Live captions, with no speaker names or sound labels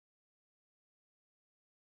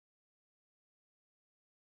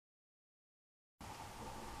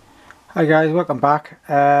Hi guys, welcome back.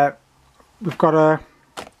 We've got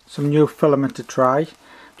some new filament to try.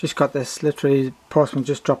 Just got this, literally postman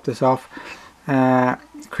just dropped this off.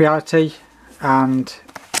 Creality, and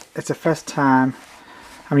it's the first time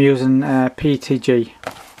I'm using PETG.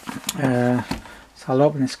 So I'll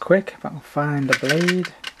open this quick if I can find the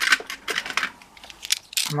blade.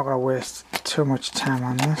 I'm not going to waste too much time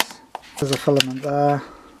on this. There's a filament there.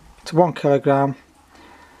 It's 1 kilogram.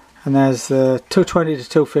 And there's the 220 to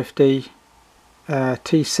 250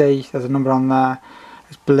 TC, there's a number on there.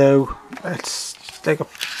 It's blue, it's like a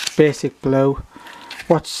basic blue.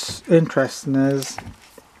 What's interesting is,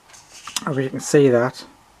 if you can see that,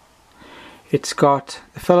 it's got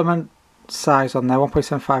the filament size on there,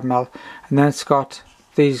 1.75 mil, and then it's got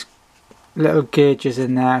these little gauges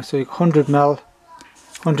in there, so 100 meters,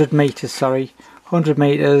 100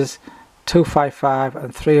 meters, 255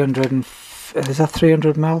 and 300, is that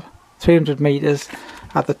 300 mil? 300 meters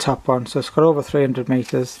at the top one, so it's got over 300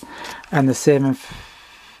 meters, and the same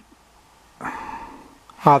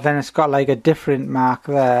then it's got like a different mark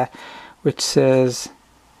there which says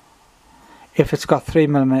if it's got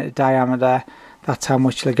 3mm diameter, that's how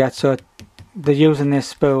much you'll get. So they're using this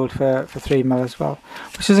spooled for 3mm as well,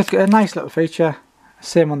 which is a nice little feature.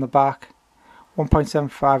 Same on the back,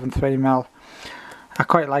 1.75 and 3mm. I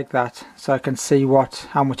quite like that, so I can see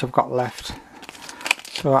how much I've got left.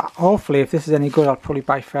 So hopefully, if this is any good, I'll probably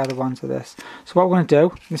buy further ones of this. So what we're going to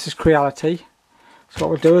do, this is Creality. So what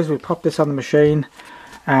we'll do is we'll pop this on the machine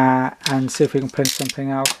and see if we can print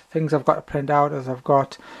something out. Things I've got to print out is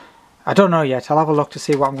I don't know yet. I'll have a look to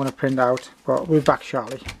see what I'm going to print out, but we'll be back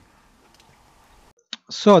shortly.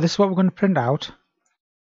 So this is what we're going to print out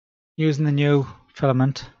using the new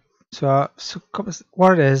filament. So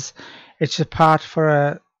what it is, it's a part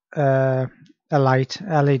for a light,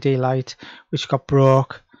 LED light, which got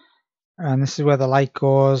broke, and this is where the light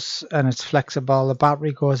goes, and it's flexible. The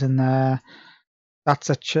battery goes in there. That's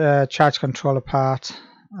a charge controller part.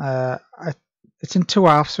 It's in 2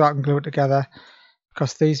 halves, so I can glue it together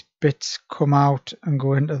because these bits come out and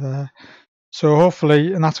go into there. So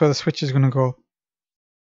hopefully, and that's where the switch is going to go.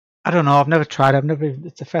 I don't know, I've never tried,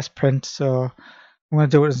 it's the first print, so I'm going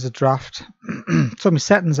to do it as a draft. So my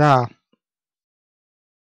settings are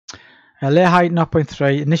layer height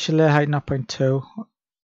 0.3, initial layer height 0.2,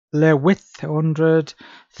 layer width 100,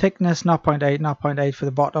 thickness 0.8, 0.8 for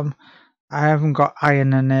the bottom. I haven't got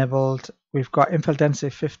iron enabled. We've got infill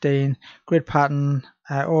density 15, grid pattern,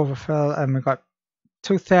 overfill, and we've got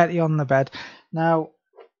 230 on the bed. Now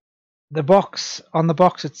on the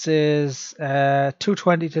box it says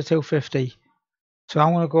 220 to 250. So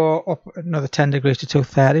I'm going to go up another 10 degrees to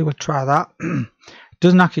 230. We'll try that. It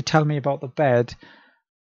doesn't actually tell me about the bed.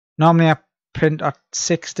 Normally I print at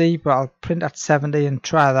 60, but I'll print at 70 and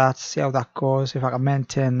try that, see how that goes, if I can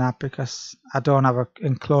maintain that, because I don't have an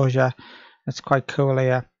enclosure. It's quite cool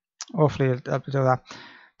here. Hopefully I'll do that.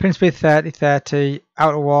 Print speed 30,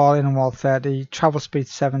 outer wall, inner wall 30, travel speed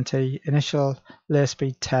 70, initial layer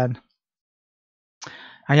speed 10.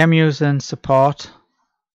 I am using support.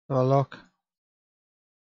 Have a look.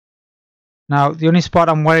 Now the only spot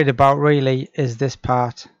I'm worried about really is this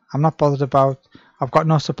part. I'm not bothered about, I've got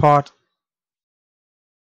no support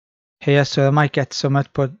here, so I might get summit,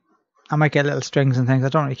 but I might get little strings and things. I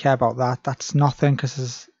don't really care about that. That's nothing,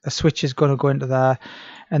 because a switch is going to go into there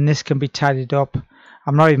and this can be tidied up.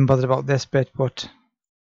 I'm not even bothered about this bit, but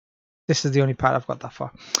this is the only part I've got that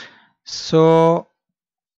for. So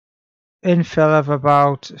infill of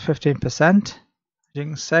about 15%, as you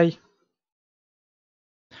can see.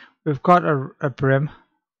 We've got a brim.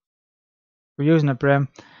 We're using a brim.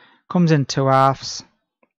 Comes in 2 halves.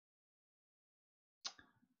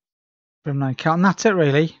 Brim 9 count, and that's it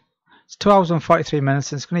really. It's 2 hours and 43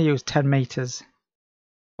 minutes, and it's going to use 10 meters,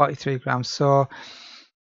 43 grams. So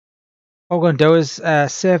what we're going to do is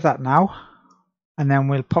save that now, and then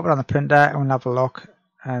we'll pop it on the printer and we'll have a look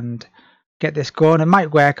and get this going. It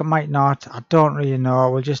might work, it might not. I don't really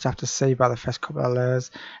know. We'll just have to see by the first couple of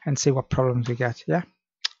layers and see what problems we get. Yeah.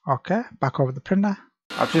 Okay, back over the printer.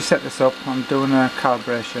 I've just set this up. I'm doing a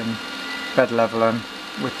calibration bed leveling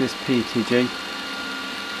with this PETG,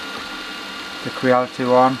 the Creality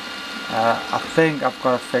one. I think I've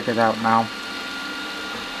got it figured out now.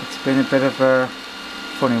 It's been a bit of a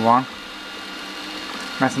funny one,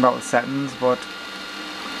 messing about with settings, but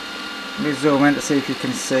let me zoom in to see if you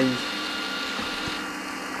can see.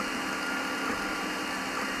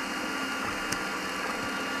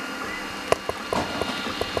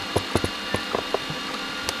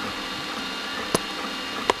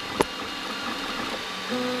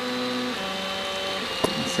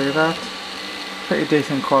 See that? Pretty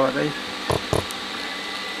decent quality.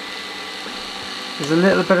 There's a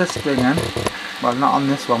little bit of springing, well not on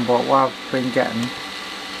this one but what I've been getting,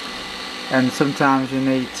 and sometimes you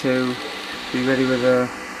need to be ready with the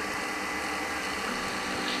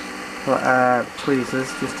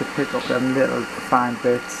tweezers just to pick up them little fine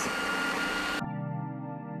bits.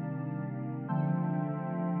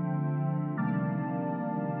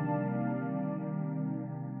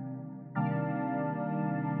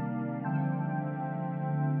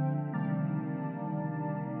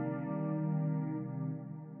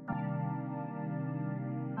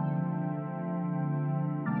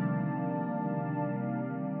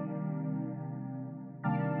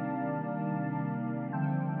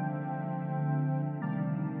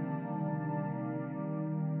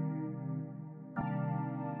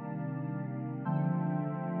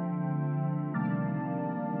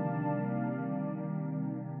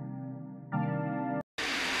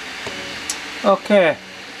 Okay,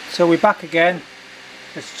 so we're back again.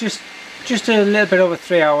 It's just a little bit over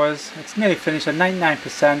 3 hours. It's nearly finished at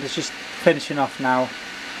 99%. It's just finishing off now.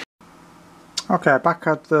 Okay, back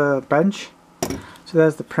at the bench. So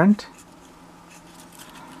there's the print.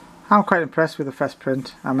 I'm quite impressed with the first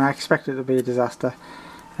print. I mean, I expected it to be a disaster.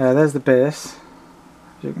 There's the base.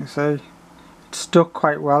 As you can see, it's stuck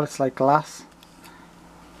quite well. It's like glass.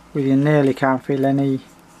 You nearly can't feel any.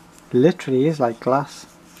 It literally is like glass.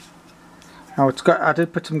 Now it's got. I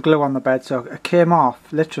did put some glue on the bed, so it came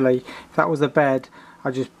off. Literally, if that was the bed,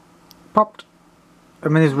 I just popped. I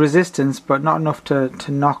mean, there's resistance, but not enough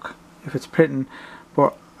to knock if it's printing.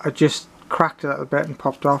 But I just cracked it a little bit and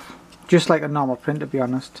popped off, just like a normal print, to be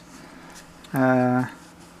honest.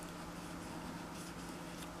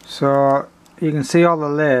 So you can see all the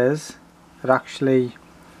layers that actually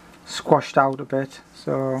squashed out a bit.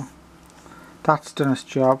 So that's done its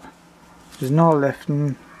job. There's no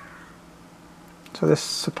lifting. So this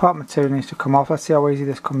support material needs to come off. Let's see how easy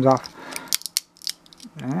this comes off.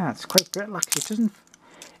 Yeah, it's quite brittle actually. It doesn't.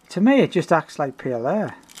 To me, it just acts like PLA,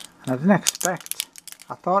 and I didn't expect.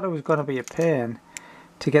 I thought it was going to be a pain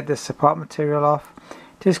to get this support material off.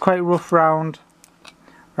 It is quite rough round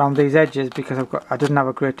these edges because I didn't have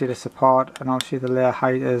a great deal of support, and obviously the layer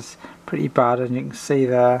height is pretty bad, and you can see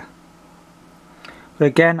there. But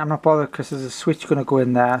again, I'm not bothered because there's a switch going to go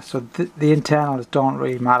in there, so the internals don't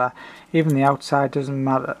really matter. Even the outside doesn't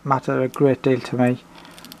matter a great deal to me.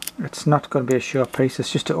 It's not going to be a showpiece.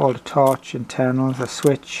 It's just to hold a torch, internals, a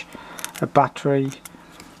switch, a battery,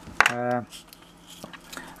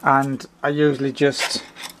 and I usually just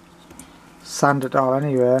sand it all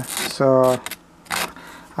anyway. So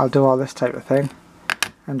I'll do all this type of thing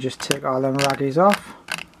and just take all them raggies off,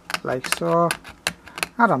 like so.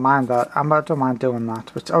 I don't mind that. I don't mind doing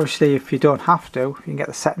that. But obviously, if you don't have to, if you can get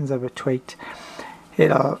the settings a bit tweaked,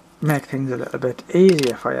 it'll make things a little bit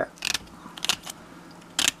easier for you.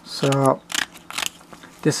 So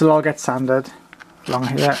this will all get sanded along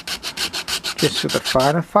here, just with the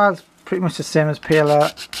file. The file's pretty much the same as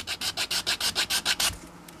PLA.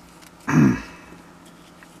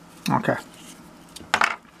 Okay.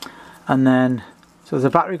 And then, so there's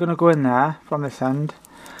a battery going to go in there from this end.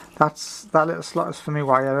 That little slot is for me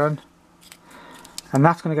wiring, and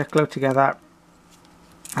that's going to get glued together,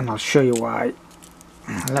 and I'll show you why.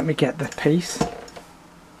 Let me get the piece.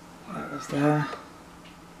 That is there.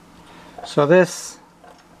 So this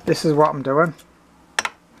is what I'm doing.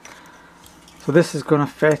 So this is going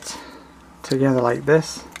to fit together like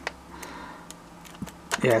this.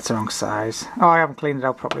 Yeah, it's the wrong size. Oh, I haven't cleaned it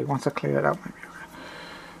out properly. Once I clean it out, maybe. Okay.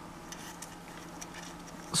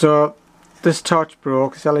 So this torch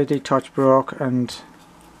broke, this LED torch broke, and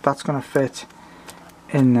that's going to fit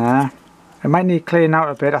in there. It might need cleaning out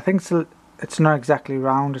a bit. I think it's not exactly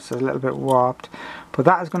round, it's a little bit warped, but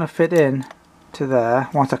that is going to fit in to there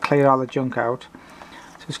once I clear all the junk out.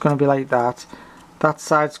 So it's going to be like that. That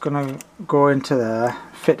side's going to go into there,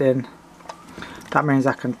 fit in. That means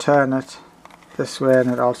I can turn it this way, and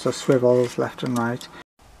it also swivels left and right.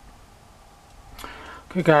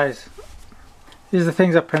 Okay guys, these are the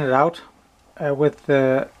things I printed out with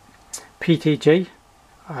the PETG.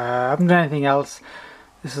 I haven't done anything else.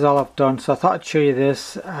 This is all I've done, so I thought I'd show you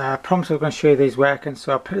this. I promised I was going to show you these working,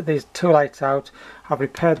 so I put these two lights out. I've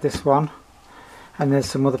repaired this one, and there's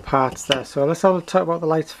some other parts there. So let's have a talk about the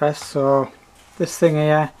lights first. So this thing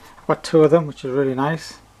here, I've got two of them, which is really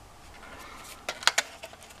nice.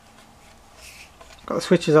 Got the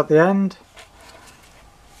switches at the end.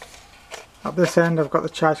 At this end I've got the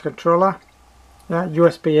charge controller. Yeah,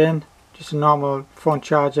 USB in, just a normal phone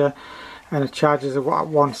charger, and it charges at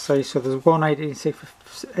 1C. So there's one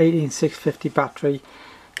 18650 battery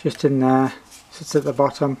just in there, sits at the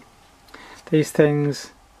bottom. These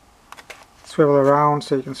things swivel around,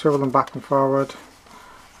 so you can swivel them back and forward.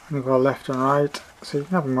 and they go left and right, so you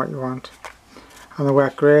can have them what you want, and they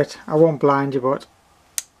work great. I won't blind you, but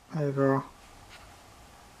there you go.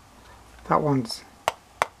 That one's,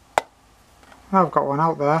 I've got one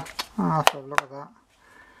out there. I'll have to have a look at that.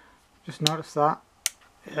 Just noticed that.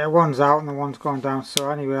 Yeah, one's out and the one's going down, so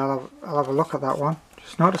anyway I'll have a look at that one.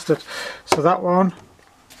 Just noticed it. So that one,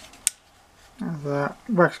 that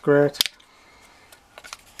works great.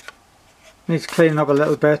 Needs cleaning up a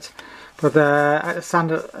little bit, but I had to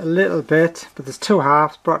sand it a little bit, but there's two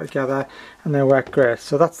halves brought together and they work great.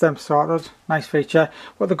 So that's them sorted. Nice feature.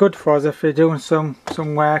 What they're good for is if you're doing some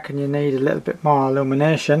work and you need a little bit more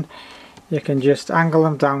illumination, you can just angle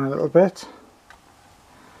them down a little bit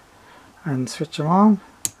and switch them on,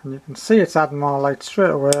 and you can see it's adding more light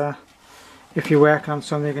straight away. If you're working on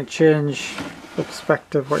something, you can change the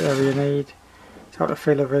perspective, whatever you need. It's out of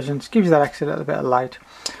field of vision. Just gives you that extra little bit of light.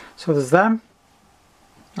 So there's them.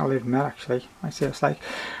 I'll leave them there actually. I see what it's like.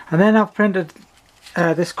 And then I've printed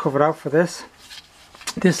this cover out for this.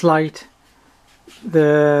 This light,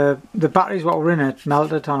 the batteries what were in it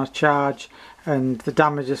melted on a charge, and the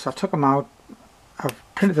damages, so I took them out. I've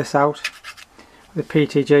printed this out with the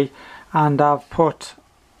PETG, and I've put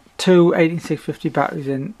two 18650 batteries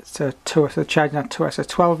in, so charging at 2 hours, so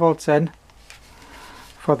 12 volts in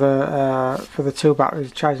for the two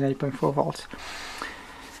batteries, charging 8.4 volts.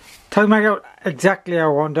 To make out exactly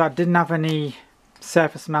how I wanted. I didn't have any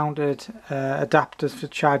surface mounted adapters to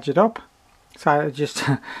charge it up, so I just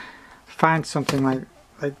find something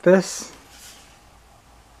like this,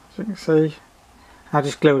 as you can see. I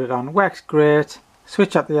just glued it on. Works great.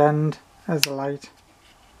 Switch at the end. There's the light.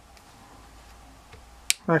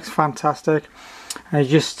 Works fantastic. And it's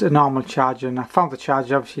just a normal charger, and I found the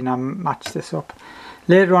charger obviously, and I matched this up.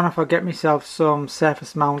 Later on, if I get myself some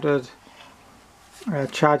surface mounted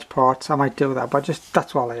charge ports, I might do that, but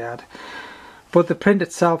that's all I had. But the print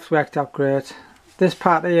itself worked out great. This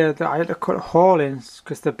part here, I had to cut a hole in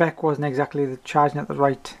because the back wasn't exactly charging at the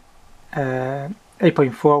right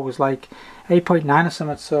 8.4 was like 8.9 or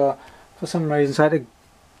something, so for some reason so I had to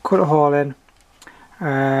cut a hole in,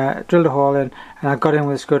 drilled a hole in, and I got in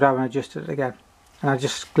with a screwdriver and adjusted it again, and I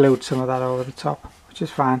just glued some of that over the top, which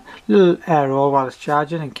is fine. Little air roll while it's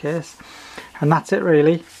charging in case, and that's it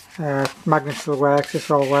really. Magnet still works,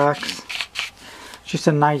 this all works. It's just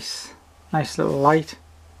a nice little light.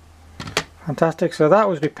 Fantastic. So that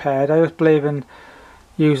was repaired. I was believing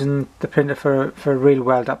using the printer for real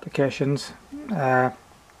world applications. And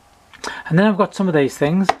then I've got some of these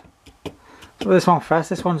things. So this one first.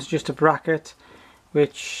 This one's just a bracket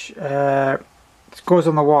which goes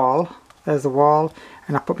on the wall. There's the wall,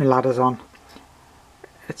 and I put my ladders on.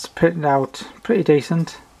 It's printed out pretty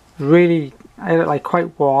decent. Really, I had it like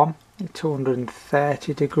quite warm,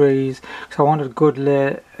 230 degrees, because I wanted good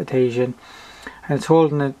layer adhesion. And it's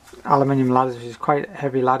holding the aluminium ladders, which is quite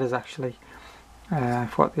heavy ladders actually. Yeah,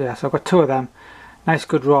 so I've got two of them. Nice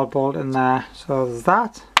good roll bolt in there. So there's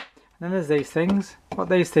that. And then there's these things. What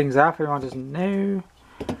these things are, if anyone doesn't know.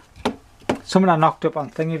 Something I knocked up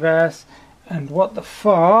on Thingiverse. And what the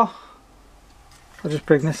for? I'll just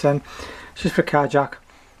bring this in. It's just for car jack.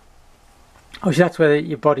 Obviously that's where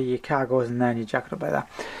your car goes in there, and you jack it up like that.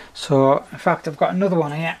 So in fact I've got another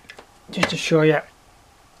one here, just to show you.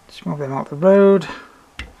 Just move them out the road.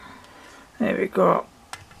 There we go.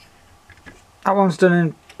 That one's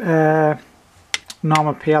done in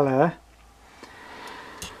normal PLA.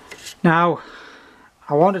 Now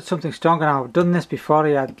I wanted something stronger. Now I've done this before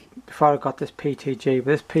I got this PETG,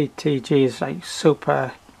 but this PETG is like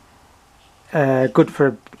super good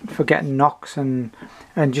for getting knocks and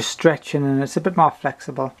just stretching, and it's a bit more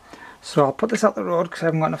flexible. So I'll put this out the road because I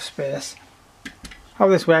haven't got enough space. How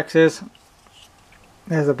this works is,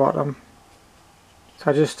 there's the bottom.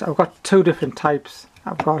 So I've got two different types.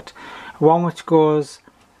 I've got one which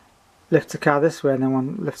lifts the car this way, and then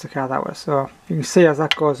one lifts the car that way. So you can see as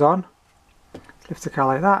that goes on, lifts the car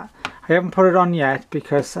like that. I haven't put it on yet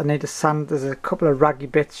because I need to sand. There's a couple of raggy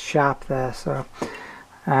bits sharp there, so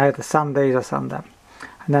I either sand these or sand them.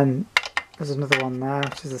 And then there's another one there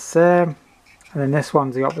which is the same, and then this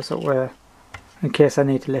one's the opposite way in case I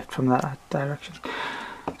need to lift from that direction.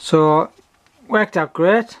 So worked out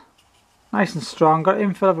great, nice and strong. Got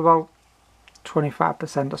infill of about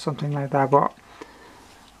 25% or something like that, but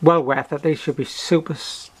well worth it. These should be super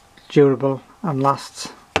durable and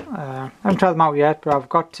last. I haven't tried them out yet, but I've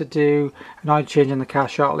got to do an oil change in the car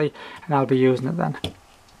shortly, and I'll be using it then.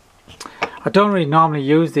 I don't really normally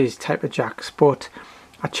use these type of jacks, but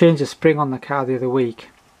I changed the spring on the car the other week,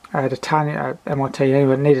 I had a tiny MOT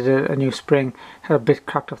anyway, it needed a new spring, it had a bit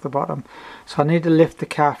cracked off the bottom. So I need to lift the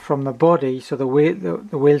car from the body so the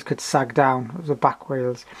wheels could sag down, the back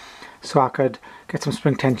wheels, so I could get some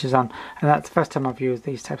spring tensions on. And that's the first time I've used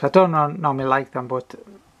these types. I don't normally like them, but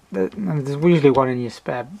there's usually one in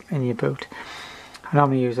your boot. I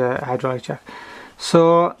normally use a hydraulic jack.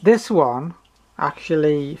 So this one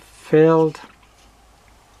actually failed.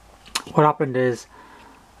 What happened is,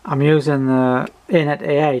 I'm using the ANET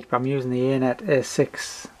A8, but I'm using the ANET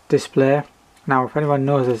A6 display. Now, if anyone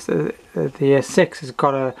knows this, the A6 has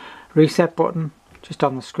got a reset button just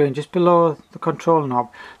on the screen, just below the control knob.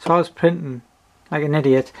 So I was printing like an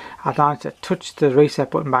idiot. I managed to touch the reset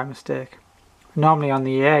button by mistake. Normally on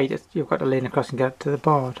the A8, you've got to lean across and get it to the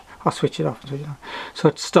board, or switch it off and switch it on. So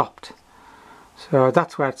it stopped. So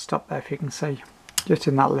that's where it stopped there, if you can see, just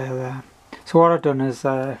in that layer there. So what I've done is,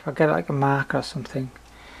 if I get like a marker or something,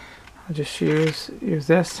 I'll just use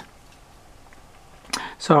this.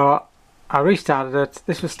 So I restarted it.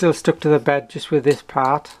 This was still stuck to the bed just with this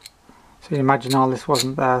part. So you imagine all this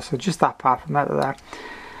wasn't there. So just that part from there to there.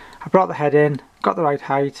 I brought the head in, got the right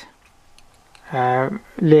height,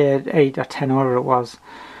 layered 8 or 10 whatever it was,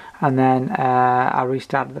 and then I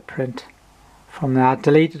restarted the print. From there I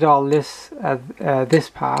deleted all this this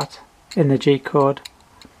part in the G code.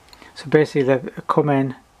 So basically they've come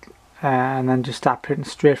in and then just start printing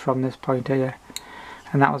straight from this point here,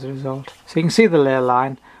 and that was the result. So you can see the layer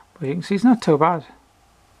line, but you can see it's not too bad,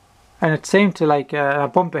 and it seemed to like I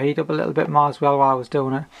bumped the heat up a little bit more as well while I was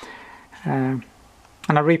doing it, and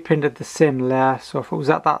I reprinted the same layer. So if it was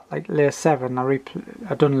at that like layer 7,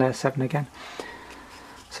 I done layer 7 again.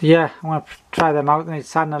 So yeah, I'm going to try them out. They need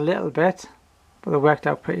sanding a little bit, but they worked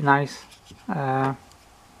out pretty nice,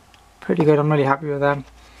 pretty good. I'm really happy with them.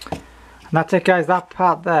 And that's it, guys. That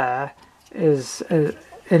part there is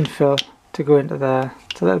infill to go into there.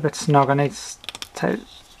 It's a little bit snug. I need to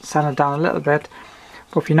sand it down a little bit,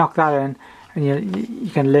 but if you knock that in, and you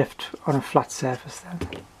can lift on a flat surface then,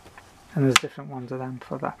 and there's different ones of them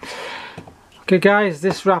for that. Okay guys,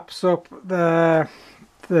 this wraps up the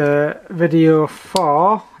video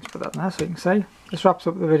for, let's put that in there so you can see, this wraps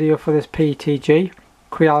up the video for this PETG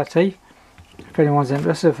Creality. If anyone's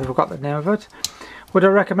interested, if I forgot the name of it. Would I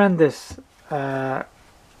recommend this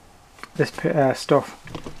stuff?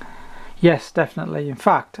 Yes, definitely. In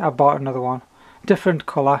fact, I bought another one, different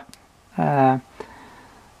colour,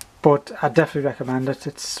 but I definitely recommend it.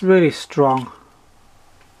 It's really strong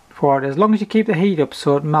for it. As long as you keep the heat up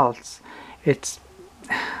so it melts, it's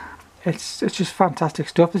just fantastic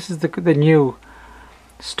stuff. This is the new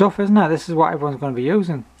stuff, isn't it? This is what everyone's going to be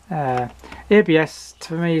using. ABS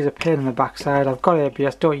to me is a pain in the backside. I've got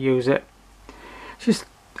ABS, don't use it. Just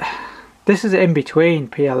this is in between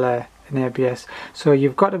PLA and ABS, so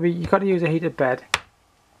you've got to use a heated bed.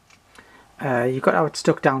 You've got to have it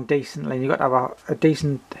stuck down decently. You've got to have a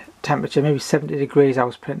decent temperature, maybe 70 degrees. I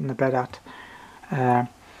was printing the bed at,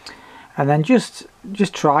 and then just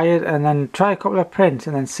try it, and then try a couple of prints,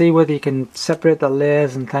 and then see whether you can separate the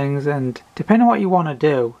layers and things. And depending on what you want to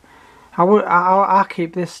do, I'll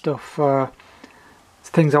keep this stuff for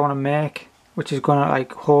things I want to make, which is going to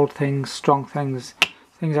like hold things, strong things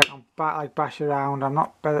I can bash around. I'm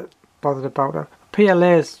not bothered about it.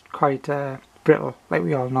 PLA is quite brittle, like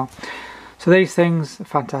we all know. So these things are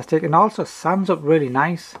fantastic, and also sands up really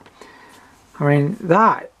nice. I mean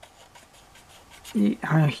that, you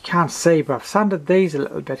can't see, but I've sanded these a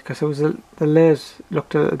little bit because it was the layers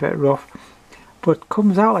looked a little bit rough, but it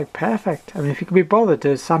comes out like perfect. I mean, if you could be bothered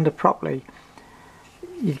to sand it properly,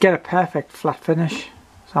 you'd get a perfect flat finish.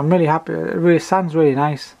 So I'm really happy. It really sands really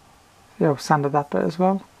nice. Yeah, I've sanded that bit as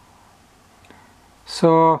well.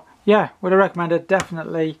 So yeah, would I recommend it?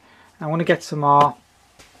 Definitely. I want to get some more.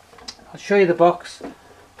 I'll show you the box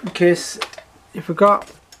in case you forgot.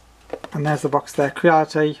 And there's the box there.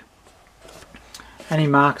 Creality. Any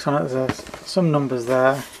marks on it? There's some numbers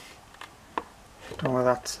there. Don't know where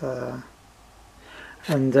that's.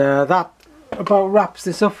 And that about wraps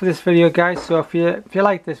this up for this video, guys. So if you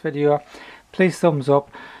like this video, please thumbs up,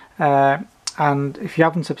 and if you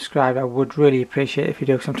haven't subscribed, I would really appreciate it if you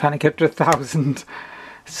do, because I'm trying to get to 1,000,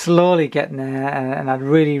 slowly getting there, and I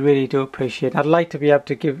really do appreciate it. I'd like to be able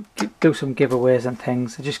to do some giveaways and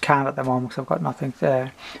things. I just can't at the moment because I've got nothing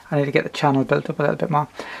there. I need to get the channel built up a little bit more.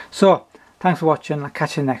 So thanks for watching. I'll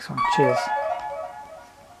catch you in the next one. Cheers.